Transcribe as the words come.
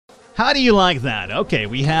How do you like that? Okay,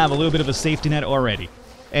 we have a little bit of a safety net already.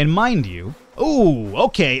 And mind you... Ooh,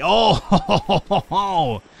 okay.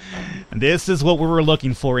 Oh, this is what we were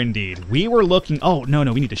looking for indeed. We were looking... Oh, no,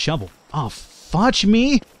 we need a shovel. Oh, fudge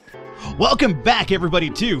me. Welcome back, everybody,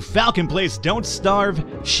 to Falcon Plays Don't Starve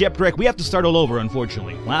Shipwrecked. We have to start all over,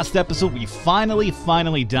 unfortunately. Last episode, we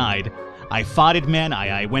finally died. I fought it, man.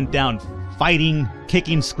 I went down fighting,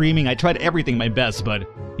 kicking, screaming. I tried everything my best, but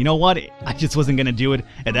you know what? I just wasn't going to do it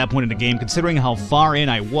at that point in the game, considering how far in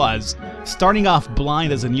I was. Starting off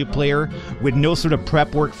blind as a new player with no sort of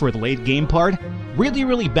prep work for the late game part.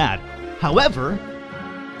 Really bad. However,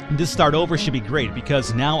 this start over should be great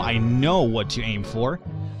because now I know what to aim for.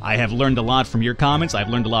 I have learned a lot from your comments. I've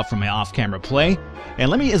learned a lot from my off-camera play. And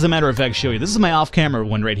let me, as a matter of fact, show you. This is my off-camera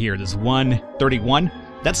one right here. This 131.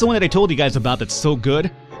 That's the one that I told you guys about that's so good.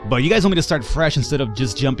 But you guys want me to start fresh instead of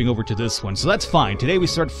just jumping over to this one. So that's fine. Today we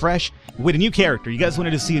start fresh with a new character. You guys wanted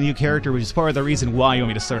to see a new character, which is part of the reason why you want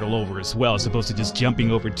me to start all over as well, as opposed to just jumping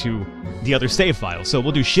over to the other save file. So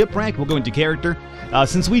we'll do Shipwrecked. We'll go into character.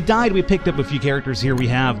 Since we died, we picked up a few characters here. We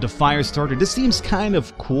have the fire starter. This seems kind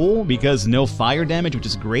of cool because no fire damage, which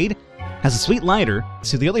is great. Has a sweet lighter.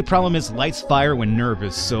 So the only problem is lights fire when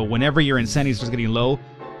nervous. So whenever your insanity starts getting low,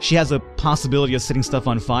 she has a possibility of setting stuff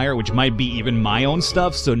on fire, which might be even my own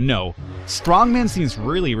stuff, so no. Strongman seems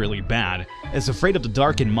really bad. It's afraid of the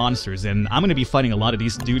dark and monsters, and I'm going to be fighting a lot of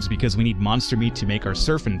these dudes because we need monster meat to make our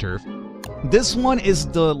surf and turf. This one is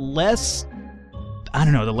the less... I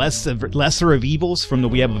don't know, the lesser of evils from the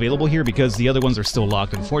we have available here because the other ones are still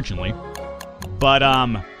locked, unfortunately. But,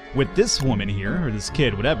 with this woman here, or this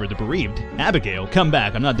kid, whatever, the Bereaved, Abigail, come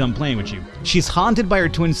back, I'm not done playing with you. She's haunted by her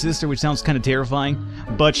twin sister, which sounds kind of terrifying,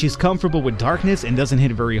 but she's comfortable with darkness and doesn't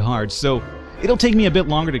hit very hard, so it'll take me a bit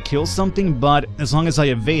longer to kill something, but as long as I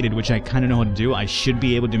evaded, which I kind of know how to do, I should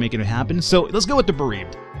be able to make it happen, so let's go with the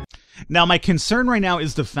Bereaved. Now, my concern right now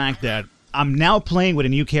is the fact that I'm now playing with a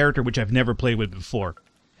new character which I've never played with before.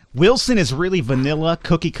 Wilson is really vanilla,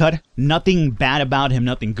 cookie cut, nothing bad about him,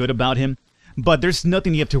 nothing good about him. But there's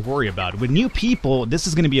nothing you have to worry about. With new people, this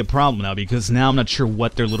is going to be a problem now because now I'm not sure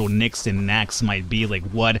what their little nicks and knacks might be. Like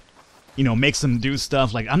what, makes them do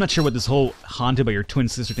stuff. Like I'm not sure what this whole haunted by your twin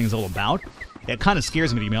sister thing is all about. It kind of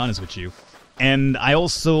scares me, to be honest with you. And I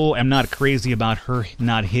also am not crazy about her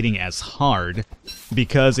not hitting as hard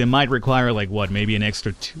because it might require like what, maybe an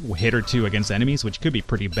extra hit or two against enemies, which could be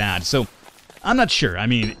pretty bad. So I'm not sure. I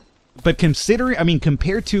mean... But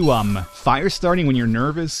compared to fire starting when you're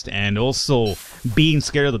nervous and also being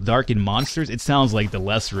scared of the dark and monsters, it sounds like the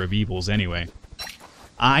lesser of evils anyway.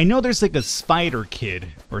 I know there's like a spider kid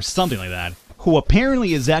or something like that who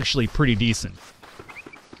apparently is actually pretty decent.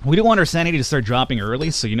 We don't want our sanity to start dropping early,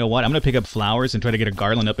 so you know what? I'm going to pick up flowers and try to get a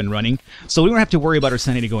garland up and running so we don't have to worry about our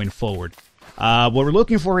sanity going forward. What we're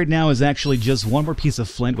looking for right now is actually just one more piece of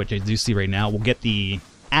flint, which I do see right now. We'll get the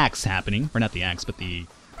axe happening, or not the axe, but the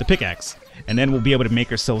pickaxe, and then we'll be able to make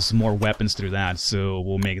ourselves some more weapons through that. So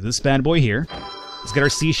we'll make this bad boy here. Let's get our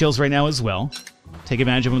seashells right now as well. Take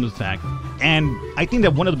advantage of them with the fact. And I think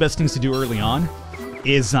that one of the best things to do early on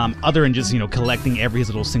is, other than just, collecting every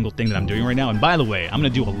little single thing that I'm doing right now. And by the way, I'm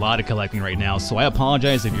going to do a lot of collecting right now, so I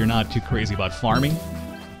apologize if you're not too crazy about farming.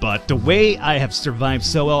 But the way I have survived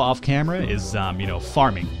so well off camera is,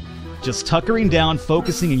 farming. Just tuckering down,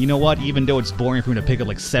 focusing, and you know what? Even though it's boring for me to pick up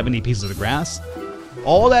like 70 pieces of grass,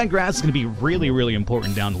 all that grass is going to be really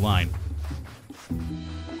important down the line.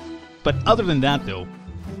 But other than that, though,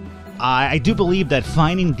 I do believe that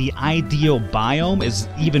finding the ideal biome is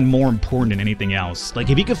even more important than anything else. Like,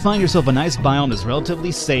 if you could find yourself a nice biome that's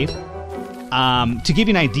relatively safe, to give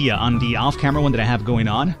you an idea, on the off-camera one that I have going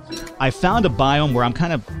on, I found a biome where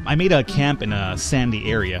I made a camp in a sandy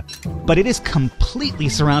area, but it is completely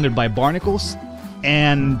surrounded by barnacles,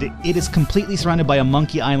 and it is completely surrounded by a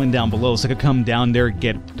monkey island down below, so I could come down there,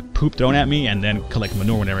 get poop thrown at me, and then collect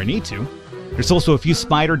manure whenever I need to. There's also a few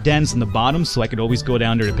spider dens in the bottom, so I could always go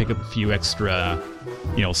down there to pick up a few extra,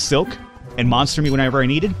 silk and monster meat whenever I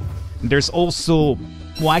needed. There's also...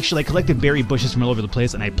 Well, actually, I collected berry bushes from all over the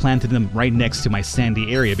place, and I planted them right next to my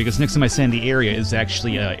sandy area, because next to my sandy area is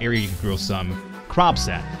actually an area you can grow some crops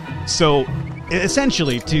at. So,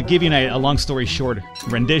 essentially, to give you a long story short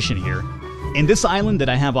rendition here, in this island that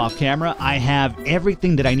I have off camera, I have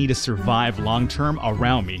everything that I need to survive long-term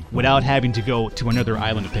around me without having to go to another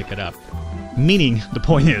island to pick it up. Meaning, the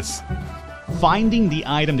point is, finding the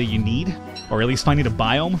item that you need, or at least finding a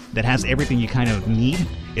biome that has everything you kind of need,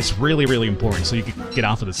 is really important so you can get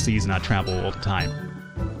off of the seas and not travel all the time.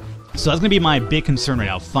 So that's going to be my big concern right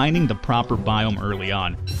now, finding the proper biome early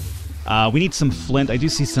on. We need some flint. I do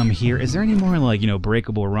see some here. Is there any more, like, you know,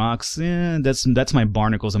 breakable rocks? That's my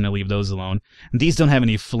barnacles. I'm gonna leave those alone. These don't have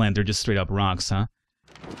any flint. They're just straight up rocks, huh?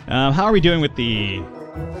 How are we doing with the...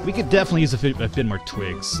 We could definitely use a bit more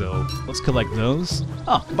twigs, so let's collect those.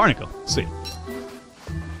 Oh, barnacle. Sweet.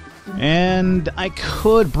 And I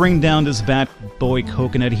could bring down this bad boy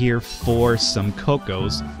coconut here for some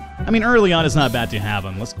cocos. I mean, early on it's not bad to have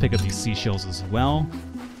them. Let's pick up these seashells as well.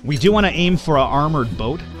 We do want to aim for an armored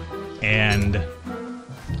boat, and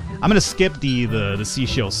I'm going to skip the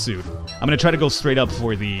seashell suit. I'm going to try to go straight up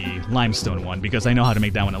for the limestone one, because I know how to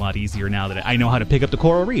make that one a lot easier now that I know how to pick up the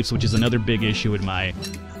coral reefs, which is another big issue with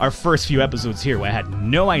our first few episodes here, where I had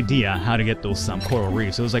no idea how to get those coral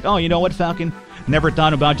reefs. So it was like, oh, you know what, Falcon? Never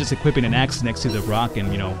thought about just equipping an axe next to the rock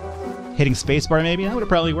and, you know, hitting spacebar maybe? That would have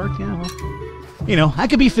probably worked, yeah, well... You know, I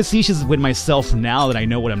could be facetious with myself now that I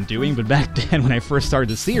know what I'm doing, but back then when I first started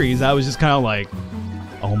the series, I was just kind of like,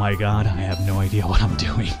 oh my god, I have no idea what I'm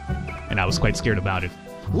doing. And I was quite scared about it.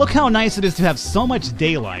 Look how nice it is to have so much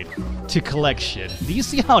daylight to collect shit. Do you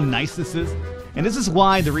see how nice this is? And this is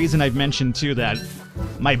why, the reason I've mentioned too that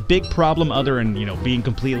my big problem, other than, you know, being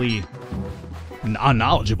completely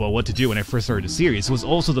unknowledgeable what to do when I first started the series, was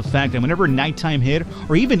also the fact that whenever nighttime hit,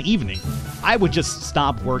 or even evening, I would just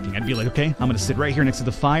stop working. I'd be like, okay, I'm gonna sit right here next to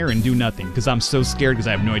the fire and do nothing, because I'm so scared because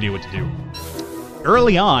I have no idea what to do.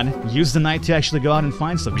 Early on, use the night to actually go out and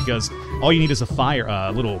find stuff, because all you need is a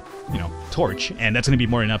fire, little, you know, torch, and that's gonna be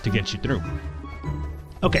more than enough to get you through.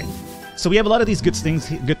 Okay, so we have a lot of these good things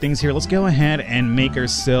here. Let's go ahead and make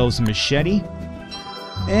ourselves a machete.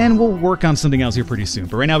 And we'll work on something else here pretty soon.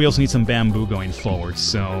 But right now we also need some bamboo going forward,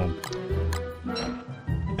 so...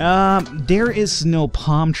 there is no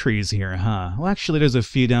palm trees here, huh? Well, actually, there's a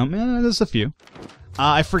few down... there's a few.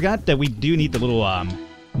 I forgot that we do need the little,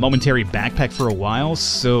 momentary backpack for a while,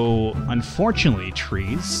 so... Unfortunately,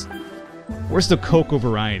 trees... Where's the cocoa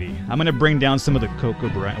variety? I'm gonna bring down some of the cocoa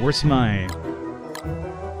variety. Where's my...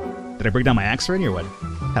 Did I bring down my axe already, or what?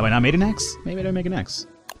 Have I not made an axe? Maybe I didn't make an axe.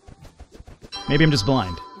 Maybe I'm just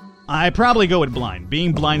blind. I probably go with blind.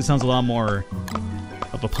 Being blind sounds a lot more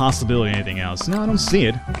of a possibility than anything else. No, I don't see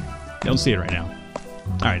it. I don't see it right now.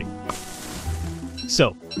 Alrighty.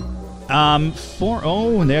 So,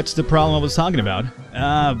 oh, that's the problem I was talking about.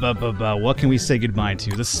 What can we say goodbye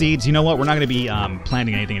to? The seeds, you know what? We're not going to be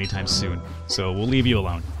planting anything anytime soon. So we'll leave you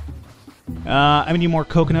alone. I need more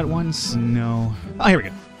coconut ones? No. Oh, here we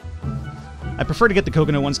go. I prefer to get the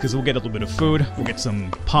coconut ones because we'll get a little bit of food, we'll get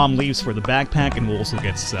some palm leaves for the backpack, and we'll also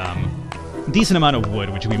get some decent amount of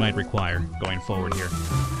wood, which we might require going forward here.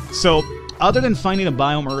 So, other than finding a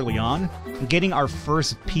biome early on, getting our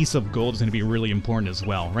first piece of gold is going to be really important as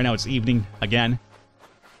well. Right now it's evening again.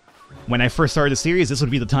 When I first started the series, this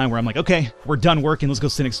would be the time where I'm like, okay, we're done working, let's go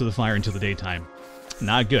sit next to the fire until the daytime.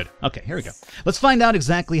 Not good. Okay, here we go. Let's find out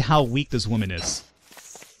exactly how weak this woman is.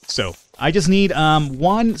 So, I just need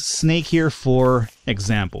one snake here for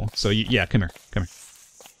example. So, yeah, come here. Come here.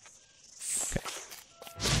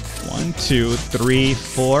 Okay. 1, 2, 3,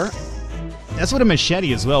 4. That's what a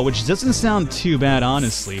machete as well, which doesn't sound too bad,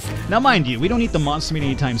 honestly. Now, mind you, we don't need the monster meat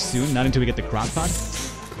anytime soon, not until we get the crockpot.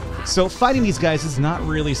 So, fighting these guys is not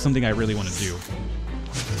really something I really want to do.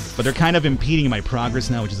 But they're kind of impeding my progress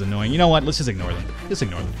now, which is annoying. You know what? Let's just ignore them. Just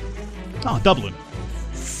ignore them. Oh, doubloon.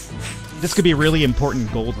 This could be really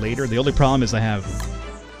important gold later. The only problem is I have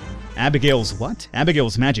Abigail's what?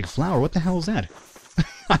 Abigail's magic flower. What the hell is that?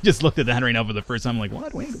 I just looked at that right now for the first time. I'm like,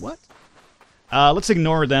 what? Wait, what? Let's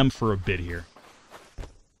ignore them for a bit here.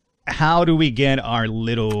 How do we get our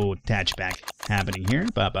little attachback happening here?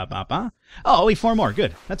 Oh, only 4 more.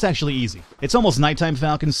 Good. That's actually easy. It's almost nighttime,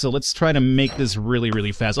 Falcon, so let's try to make this really,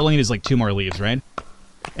 really fast. All I need is like 2 more leaves, right?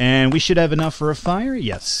 And we should have enough for a fire?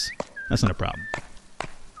 Yes. That's not a problem.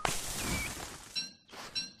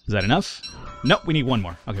 Is that enough? Nope, we need 1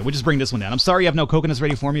 more. Okay, we'll just bring this one down. I'm sorry you have no coconuts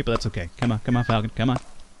ready for me, but that's okay. Come on, Falcon. Come on.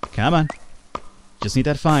 Come on. Just need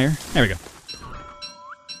that fire. There we go.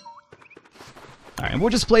 Alright, we'll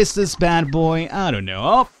just place this bad boy. I don't know.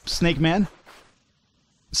 Oh, Snake Man.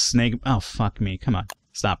 Snake. Oh, fuck me. Come on.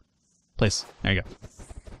 Stop. Place. There you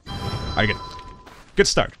go. Alright, good. Good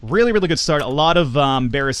start. Really, really good start. A lot of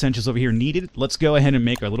bare essentials over here needed. Let's go ahead and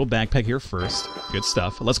make our little backpack here first. Good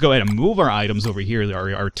stuff. Let's go ahead and move our items over here,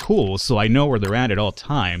 our tools, so I know where they're at all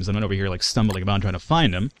times. I'm not over here like stumbling about trying to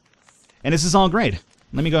find them. And this is all great.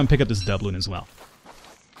 Let me go and pick up this doubloon as well.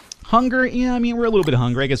 Hunger? Yeah, I mean, we're a little bit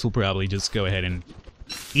hungry. I guess we'll probably just go ahead and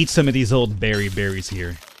eat some of these old berries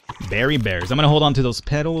here. Berries. I'm going to hold on to those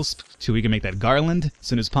petals till we can make that garland as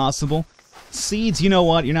soon as possible. Seeds, you know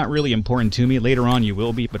what? You're not really important to me. Later on you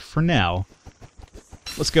will be, but for now,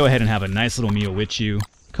 let's go ahead and have a nice little meal with you.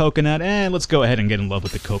 coconut, and let's go ahead and get in love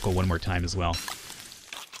with the cocoa one more time as well.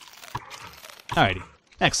 Alrighty,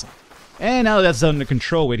 excellent. And now that that's under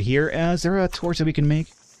control with here, is there a torch that we can make?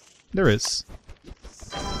 There is.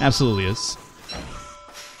 Absolutely is.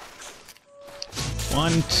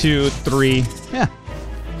 1, 2, 3. Yeah.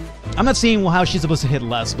 I'm not seeing how she's supposed to hit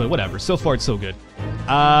less, but whatever. So far, it's so good.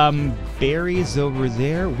 Berries over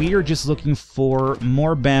there. We are just looking for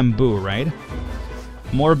more bamboo, right?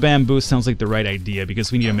 More bamboo sounds like the right idea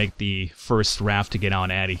because we need to make the first raft to get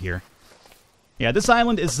on out of here. Yeah, this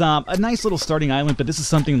island is a nice little starting island, but this is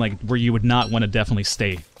something like where you would not want to definitely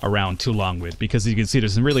stay around too long with because you can see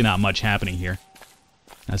there's really not much happening here.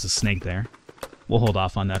 There's a snake there. We'll hold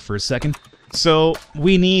off on that for a second. So,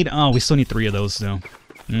 we need... Oh, we still need 3 of those, though.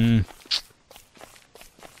 I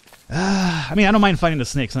mean, I don't mind fighting the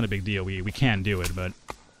snake. It's not a big deal. We can do it, but...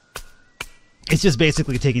 It's just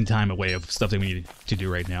basically taking time away of stuff that we need to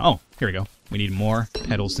do right now. Oh, here we go. We need more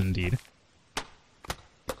petals, indeed.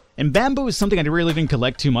 And bamboo is something I really didn't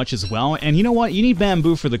collect too much as well. And you know what? You need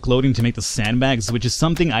bamboo for the clothing to make the sandbags, which is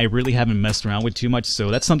something I really haven't messed around with too much, so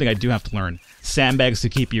that's something I do have to learn. Sandbags to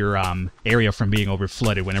keep your area from being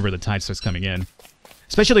over-flooded whenever the tide starts coming in.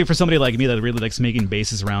 Especially for somebody like me that really likes making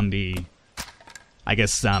bases around the, I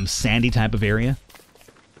guess, sandy type of area.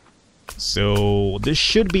 So, this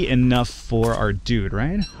should be enough for our dude,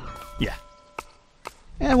 right? Yeah.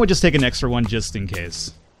 And we'll just take an extra one just in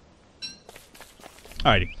case.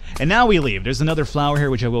 Alrighty. And now we leave. There's another flower here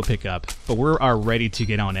which I will pick up, but we are ready to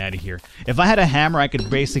get on out of here. If I had a hammer, I could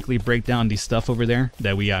basically break down the stuff over there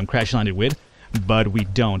that we crash landed with, but we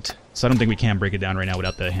don't. So I don't think we can break it down right now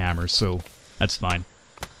without the hammer, so that's fine.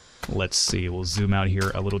 Let's see. We'll zoom out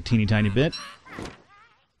here a little teeny tiny bit.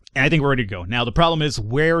 And I think we're ready to go. Now the problem is,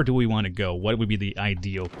 where do we want to go? What would be the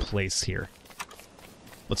ideal place here?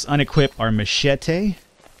 Let's unequip our machete.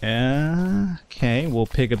 Okay, we'll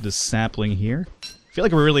pick up the sapling here. I feel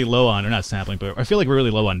like we're really low on, or not sapling, but I feel like we're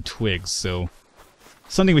really low on twigs, so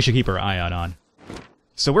something we should keep our eye out on.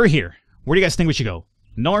 So we're here. Where do you guys think we should go?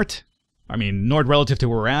 North? I mean, north relative to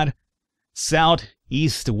where we're at. South,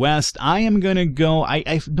 east, west. I am gonna go...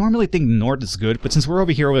 I normally think north is good, but since we're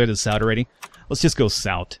over here to the south already, let's just go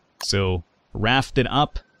south. So, raft it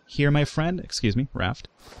up here, my friend. Excuse me, raft.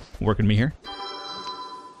 Working me here.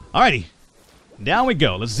 Alrighty. Down we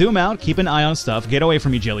go. Let's zoom out, keep an eye on stuff. Get away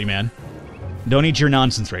from me, Jelly Man. Don't need your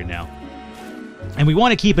nonsense right now. And we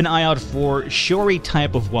want to keep an eye out for shory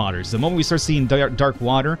type of waters. The moment we start seeing dark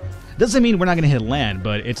water, doesn't mean we're not going to hit land,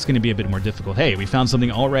 but it's going to be a bit more difficult. Hey, we found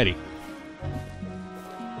something already.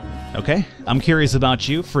 Okay, I'm curious about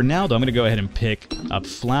you. For now, though, I'm going to go ahead and pick up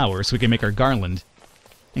flowers so we can make our garland.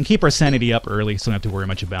 And keep our sanity up early so we don't have to worry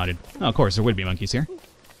much about it. Oh, of course, there would be monkeys here.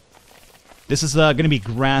 This is going to be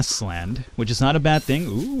grassland, which is not a bad thing.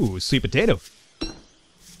 Ooh, sweet potato.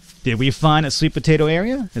 Did we find a sweet potato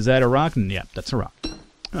area? Is that a rock? Yep, that's a rock.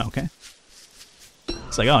 Oh, okay.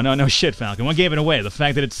 It's like, oh, no shit, Falcon. What gave it away? The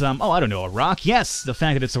fact that it's, oh, I don't know, a rock? Yes, the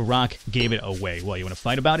fact that it's a rock gave it away. Well, you want to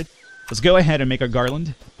fight about it? Let's go ahead and make our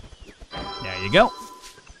garland. There you go.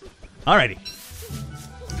 Alrighty.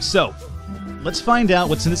 So, let's find out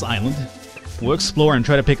what's in this island. We'll explore and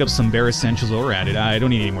try to pick up some bare essentials while we're at it. I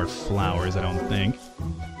don't need any more flowers, I don't think.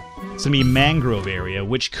 It's gonna be a mangrove area,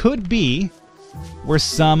 which could be where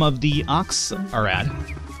some of the ox are at.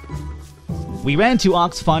 We ran into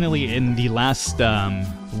ox finally in the last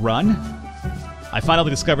run. I finally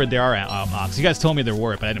discovered there are ox. You guys told me there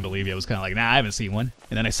were, but I didn't believe you. I was kind of like, nah, I haven't seen one.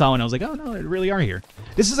 And then I saw one, and I was like, oh no, they really are here.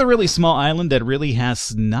 This is a really small island that really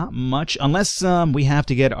has not much, unless we have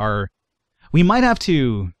to get our... We might have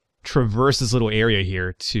to traverse this little area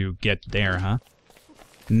here to get there, huh?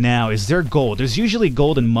 Now, is there gold? There's usually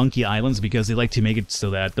gold in Monkey Islands because they like to make it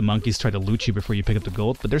so that the monkeys try to loot you before you pick up the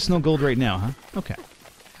gold, but there's no gold right now, huh? Okay.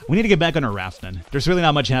 We need to get back on our raft then. There's really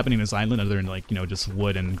not much happening in this island other than, like, you know, just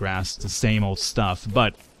wood and grass, the same old stuff,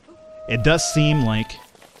 but it does seem like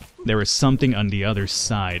there is something on the other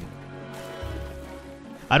side.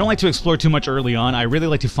 I don't like to explore too much early on. I really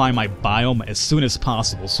like to find my biome as soon as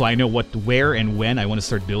possible so I know where and when I want to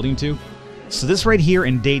start building to. So this right here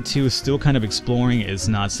in day 2, still kind of exploring, is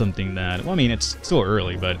not something that... Well, I mean, it's still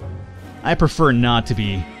early, but I prefer not to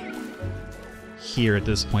be here at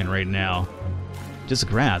this point right now. Just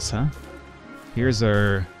grass, huh? Here's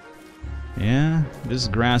our... Yeah, this is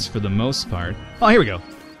grass for the most part. Oh, here we go.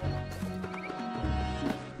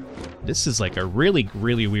 This is like a really,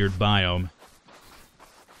 really weird biome.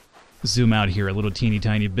 Zoom out here a little teeny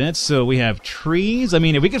tiny bit. So we have trees. I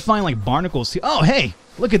mean, if we could find like barnacles... Oh, hey!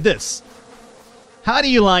 Look at this! How do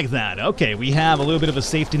you like that? Okay, we have a little bit of a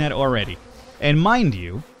safety net already. And mind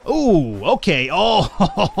you, Ooh, okay.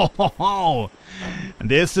 Oh,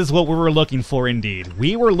 this is what we were looking for indeed.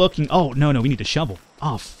 We were looking... Oh, no, we need the shovel.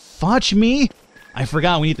 Oh, fudge me. I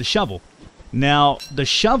forgot we need the shovel. Now, the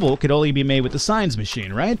shovel could only be made with the science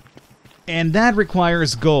machine, right? And that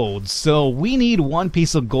requires gold. So we need 1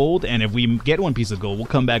 piece of gold, and if we get 1 piece of gold, we'll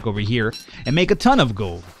come back over here and make a ton of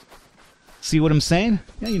gold. See what I'm saying?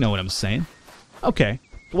 Yeah, you know what I'm saying. Okay.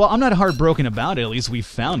 Well, I'm not heartbroken about it. At least we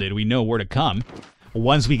found it. We know where to come.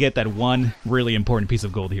 Once we get that 1 really important piece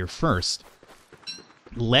of gold here first.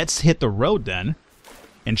 Let's hit the road then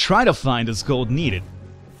and try to find this gold needed.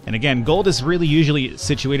 And again, gold is really usually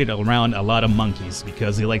situated around a lot of monkeys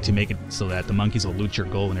because they like to make it so that the monkeys will loot your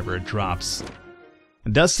gold whenever it drops.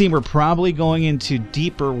 It does seem we're probably going into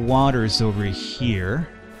deeper waters over here.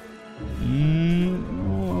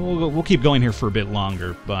 We'll keep going here for a bit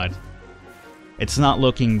longer, but it's not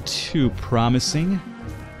looking too promising.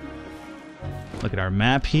 Look at our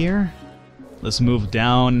map here. Let's move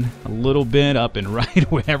down a little bit, up and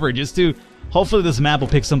right, whatever, just to... Hopefully this map will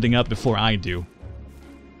pick something up before I do.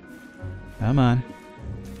 Come on.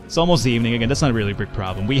 It's almost evening. Again, that's not really a big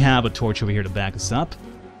problem. We have a torch over here to back us up.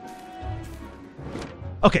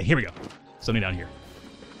 Okay, here we go. Something down here.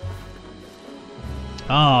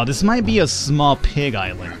 Oh, this might be a small pig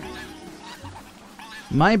island.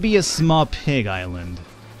 Might be a small pig island.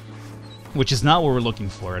 Which is not what we're looking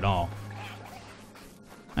for at all.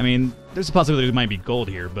 I mean, there's a possibility there might be gold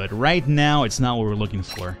here, but right now it's not what we're looking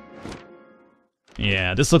for.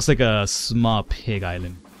 Yeah, this looks like a small pig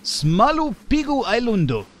island. Smalu Pigu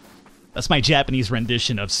Islandu. That's my Japanese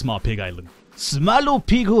rendition of Small Pig Island. Smalu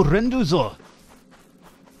Pigu Renduzo.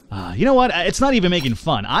 You know what? It's not even making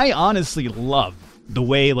fun. I honestly love the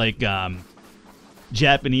way, like,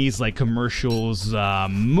 Japanese, like, commercials,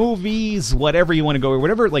 movies, whatever you want to go, or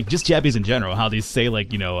whatever, like, just Japanese in general, how they say,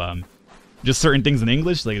 like, you know, just certain things in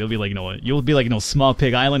English, like, it'll be like, you know, you'll be like, you know, Small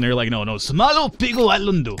Pig Island, and they're like, no, Smalu Pigu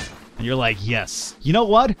Islandu. And you're like, yes. You know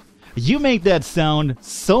what? You make that sound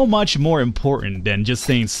so much more important than just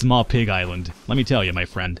saying Small Pig Island. Let me tell you, my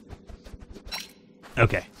friend.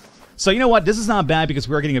 Okay. So, you know what? This is not bad because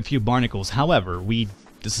we're getting a few barnacles. However,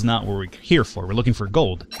 this is not what we're here for. We're looking for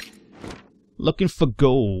gold. Looking for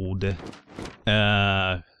gold.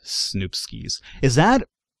 Snoopskis. Is that...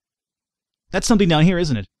 That's something down here,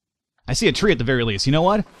 isn't it? I see a tree at the very least. You know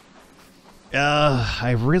what?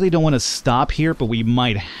 I really don't want to stop here, but we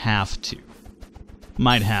might have to.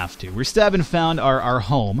 Might have to. We still haven't found our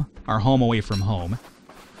home away from home.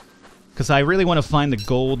 Because I really want to find the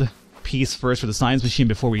gold piece first for the science machine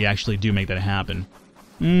before we actually do make that happen.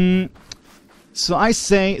 So I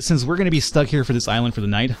say, since we're going to be stuck here for this island for the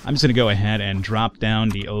night, I'm just going to go ahead and drop down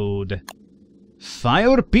the old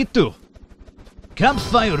fire pitu.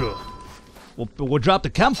 Campfire. We'll drop the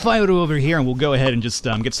campfire over here and we'll go ahead and just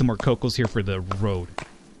get some more cocos here for the road.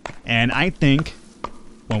 And I think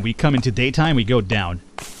when we come into daytime, we go down.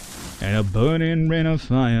 And a burning ring of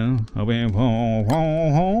fire. A ring of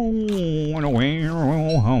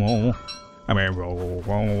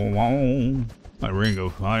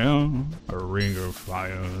fire. A ring of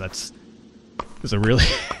fire. That's a really...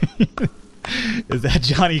 Is that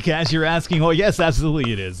Johnny Cash you're asking? Oh, yes,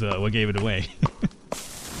 absolutely it is. What gave it away?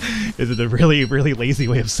 Is it a really, really lazy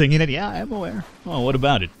way of singing it? Yeah, I'm aware. Oh, what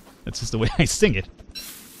about it? That's just the way I sing it.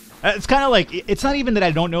 It's kind of like, it's not even that I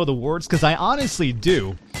don't know the words, because I honestly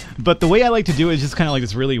do. But the way I like to do it is just kind of like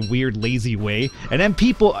this really weird, lazy way. And then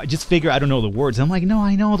people just figure I don't know the words. I'm like, no,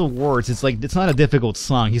 I know the words. It's like, it's not a difficult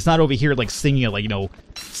song. He's not over here like singing it like, you know,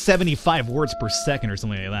 75 words per second or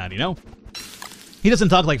something like that, you know? He doesn't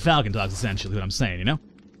talk like Falcon talks, essentially, what I'm saying, you know?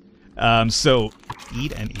 So,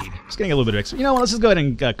 eat and eat. Just getting a little bit of extra. You know what, let's just go ahead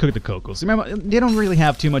and cook the cocos. Remember, they don't really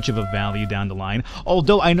have too much of a value down the line.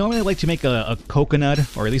 Although, I normally like to make a coconut,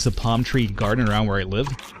 or at least a palm tree garden around where I live.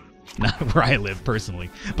 Not where I live, personally,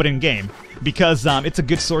 but in-game. Because, it's a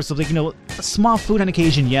good source of, like, you know, a small food on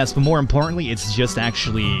occasion, yes, but more importantly, it's just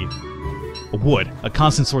actually wood. A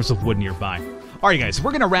constant source of wood nearby. Alright, guys,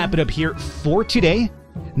 we're gonna wrap it up here for today.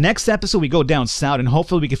 Next episode, we go down south, and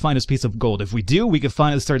hopefully we can find this piece of gold. If we do, we can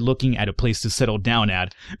finally start looking at a place to settle down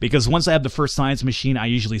at. Because once I have the first science machine, I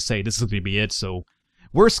usually say this is going to be it, so...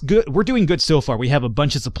 We're doing good so far. We have a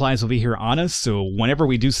bunch of supplies over here on us, so whenever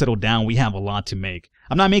we do settle down, we have a lot to make.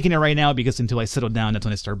 I'm not making it right now, because until I settle down, that's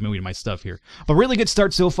when I start moving my stuff here. But really good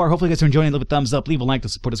start so far. Hopefully you guys are enjoying it. Leave a thumbs up, leave a like to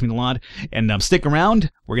support us, mean a lot. And stick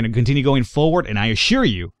around. We're going to continue going forward, and I assure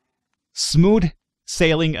you, smooth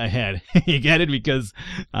sailing ahead. You get it? Because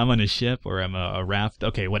I'm on a ship or I'm a raft.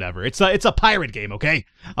 Okay, whatever. It's a pirate game, okay?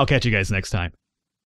 I'll catch you guys next time.